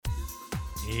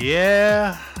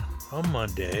Yeah, a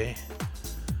Monday.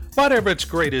 But Everett's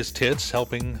greatest hits,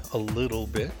 helping a little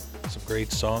bit. Some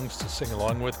great songs to sing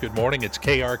along with. Good morning, it's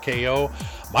KRKO.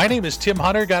 My name is Tim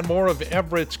Hunter. Got more of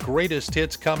Everett's greatest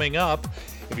hits coming up.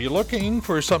 If you're looking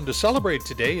for something to celebrate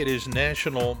today, it is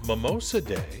National Mimosa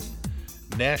Day,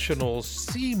 National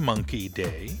Sea Monkey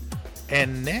Day,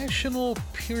 and National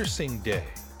Piercing Day.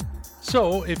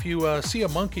 So if you see a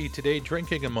monkey today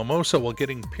drinking a mimosa while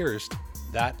getting pierced,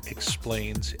 that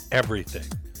explains everything.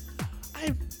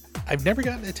 I've never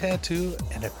gotten a tattoo,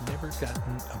 and I've never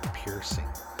gotten a piercing.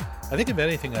 I think if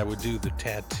anything, I would do the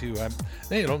tattoo.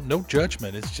 No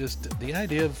judgment. It's just the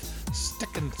idea of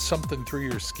sticking something through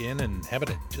your skin and having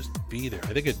it just be there. I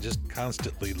think it just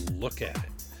constantly look at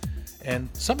it. And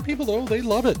some people, though, they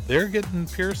love it. They're getting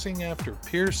piercing after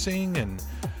piercing, and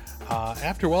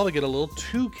after a while, they get a little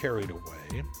too carried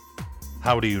away.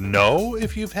 How do you know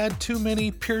if you've had too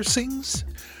many piercings?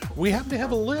 We happen to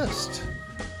have a list.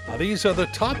 These are the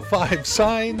top 5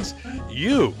 signs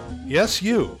you, yes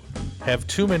you, have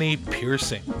too many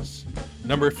piercings.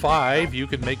 Number 5, you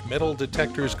can make metal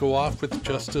detectors go off with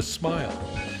just a smile.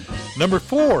 Number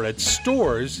 4, at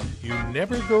stores, you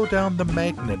never go down the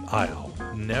magnet aisle.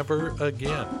 Never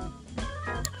again.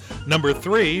 Number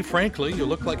 3, frankly, you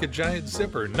look like a giant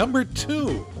zipper. Number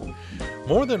 2,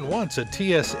 more than once a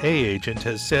TSA agent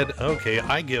has said, okay,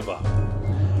 I give up.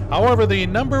 However, the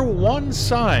number 1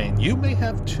 sign you may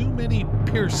have too many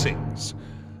piercings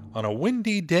on a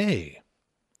windy day,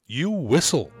 you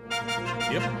whistle.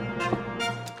 Yep.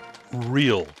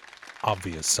 Real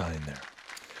obvious sign there.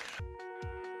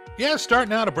 Yeah,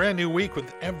 starting out a brand new week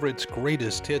with Everett's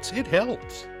greatest hits. It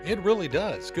helps. It really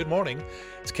does. Good morning.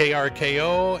 It's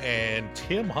KRKO and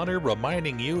Tim Hunter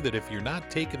reminding you that if you're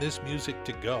not taking this music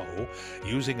to go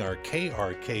using our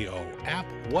KRKO app,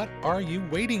 what are you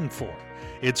waiting for?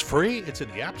 It's free. It's in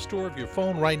the App Store of your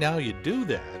phone right now. You do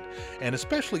that, and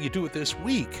especially you do it this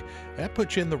week. That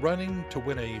puts you in the running to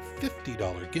win a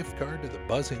 $50 gift card to the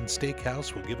Buzzing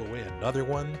Steakhouse. We'll give away another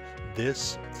one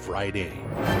this Friday.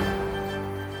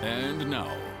 And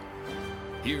now,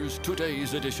 here's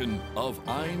today's edition of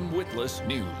I'm Witless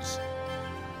News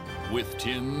with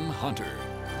Tim Hunter.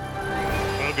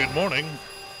 Well, good morning.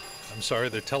 I'm sorry,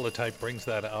 the teletype brings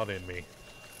that out in me.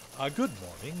 Good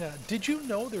morning. Did you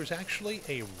know there's actually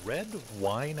a red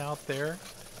wine out there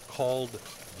called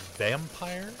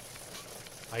Vampire?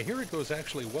 I hear it goes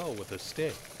actually well with a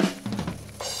steak.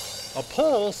 A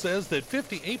poll says that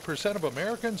 58% of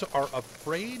Americans are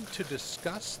afraid to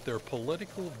discuss their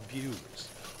political views.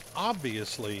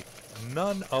 Obviously,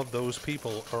 none of those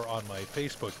people are on my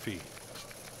Facebook feed.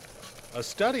 A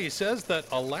study says that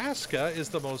Alaska is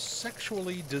the most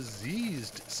sexually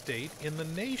diseased state in the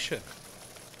nation.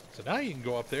 So now you can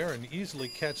go up there and easily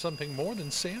catch something more than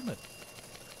salmon.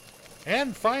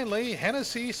 And finally,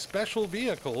 Hennessy Special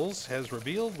Vehicles has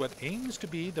revealed what aims to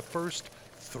be the first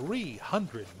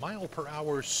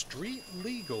 300-mile-per-hour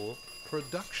street-legal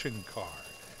production car.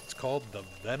 It's called the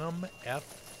Venom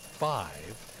F5,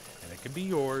 and it can be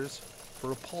yours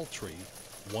for a paltry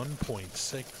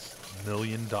 $1.6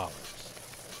 million.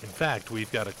 In fact,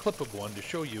 we've got a clip of one to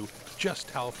show you just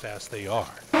how fast they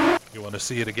are. You want to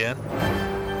see it again?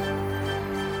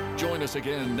 Join us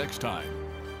again next time,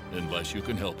 unless you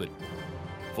can help it,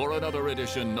 for another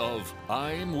edition of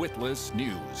I'm Witless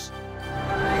News.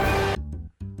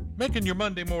 Making your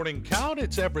Monday morning count,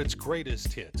 it's Everett's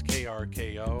greatest hits,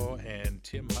 KRKO, and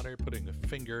Tim Hunter putting a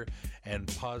finger and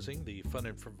pausing the fun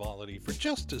and frivolity for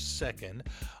just a second.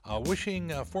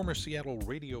 Wishing former Seattle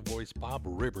radio voice Bob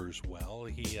Rivers well.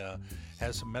 He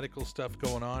has some medical stuff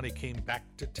going on. He came back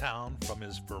to town from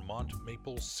his Vermont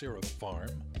maple syrup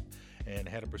farm and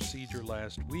had a procedure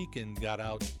last week and got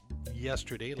out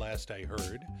yesterday, last I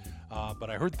heard.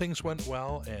 But I heard things went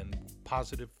well and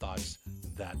positive thoughts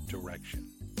that direction.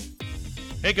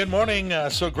 Hey, good morning.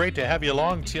 So great to have you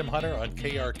along. Tim Hunter on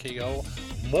KRKO.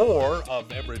 More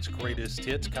of Everett's greatest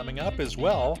hits coming up, as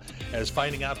well as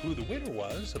finding out who the winner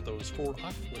was of those 4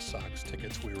 Aqua Sox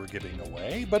tickets we were giving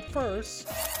away. But first...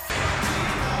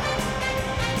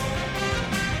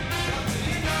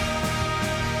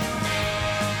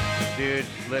 Dude,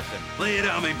 listen. Lay it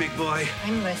on me, big boy.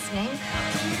 I'm listening.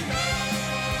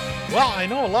 Well, I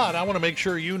know a lot. I want to make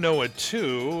sure you know it,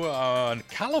 too.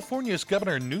 California's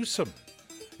Governor Newsom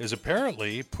is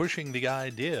apparently pushing the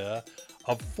idea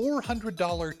of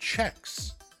 $400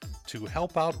 checks to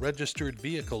help out registered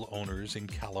vehicle owners in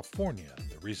California.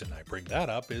 The reason I bring that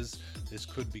up is this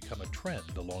could become a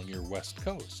trend along your West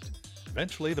Coast.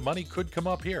 Eventually, the money could come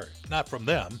up here. Not from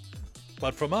them,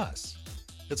 but from us.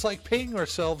 It's like paying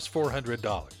ourselves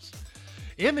 $400.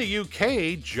 In the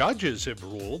UK, judges have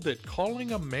ruled that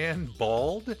calling a man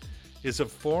bald is a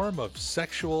form of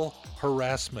sexual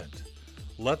harassment.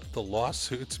 Let the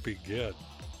lawsuits begin.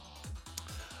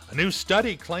 A new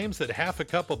study claims that half a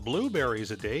cup of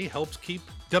blueberries a day helps keep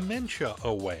dementia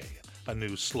away. A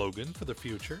new slogan for the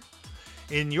future.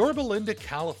 In Yorba Linda,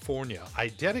 California,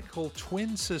 identical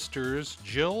twin sisters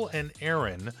Jill and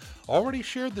Erin already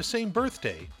shared the same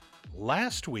birthday.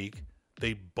 Last week,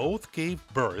 they both gave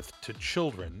birth to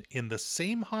children in the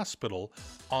same hospital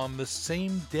on the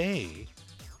same day,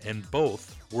 and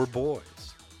both were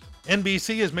boys.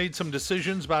 NBC has made some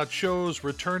decisions about shows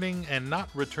returning and not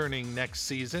returning next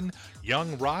season.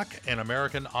 Young Rock and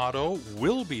American Auto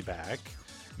will be back.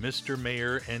 Mr.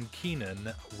 Mayor and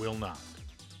Keenan will not.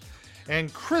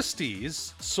 And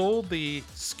Christie's sold the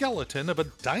skeleton of a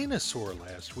dinosaur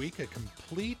last week, a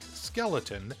complete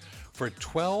skeleton, for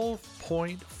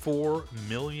 $12.4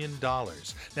 million.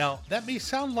 Now, that may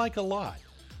sound like a lot,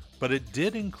 but it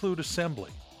did include assembly.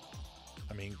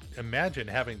 I mean, imagine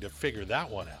having to figure that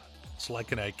one out. It's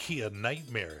like an IKEA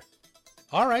nightmare.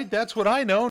 All right, that's what I know.